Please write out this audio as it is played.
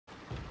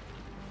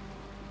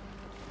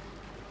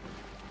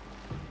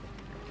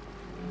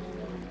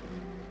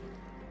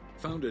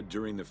Founded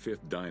during the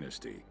 5th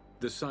dynasty,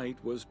 the site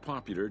was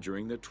popular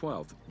during the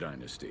 12th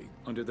dynasty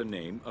under the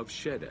name of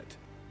Shedet.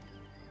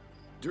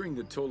 During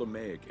the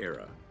Ptolemaic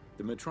era,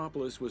 the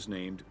metropolis was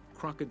named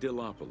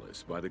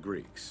Krocodilopolis by the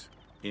Greeks,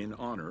 in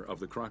honor of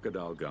the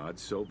crocodile god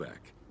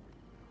Sobek.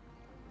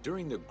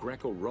 During the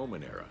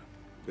Greco-Roman era,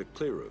 the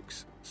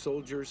Clearchs,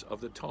 soldiers of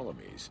the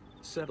Ptolemies,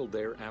 settled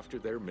there after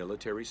their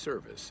military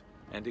service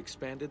and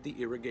expanded the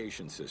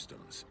irrigation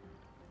systems.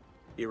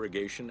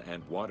 Irrigation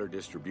and water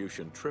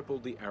distribution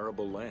tripled the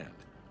arable land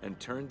and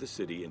turned the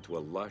city into a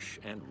lush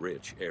and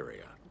rich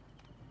area.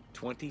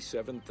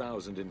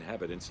 27,000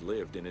 inhabitants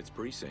lived in its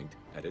precinct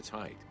at its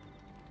height.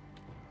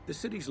 The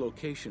city's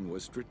location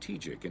was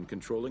strategic in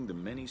controlling the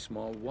many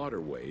small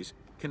waterways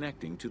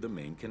connecting to the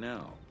main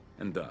canal,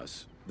 and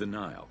thus the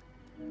Nile.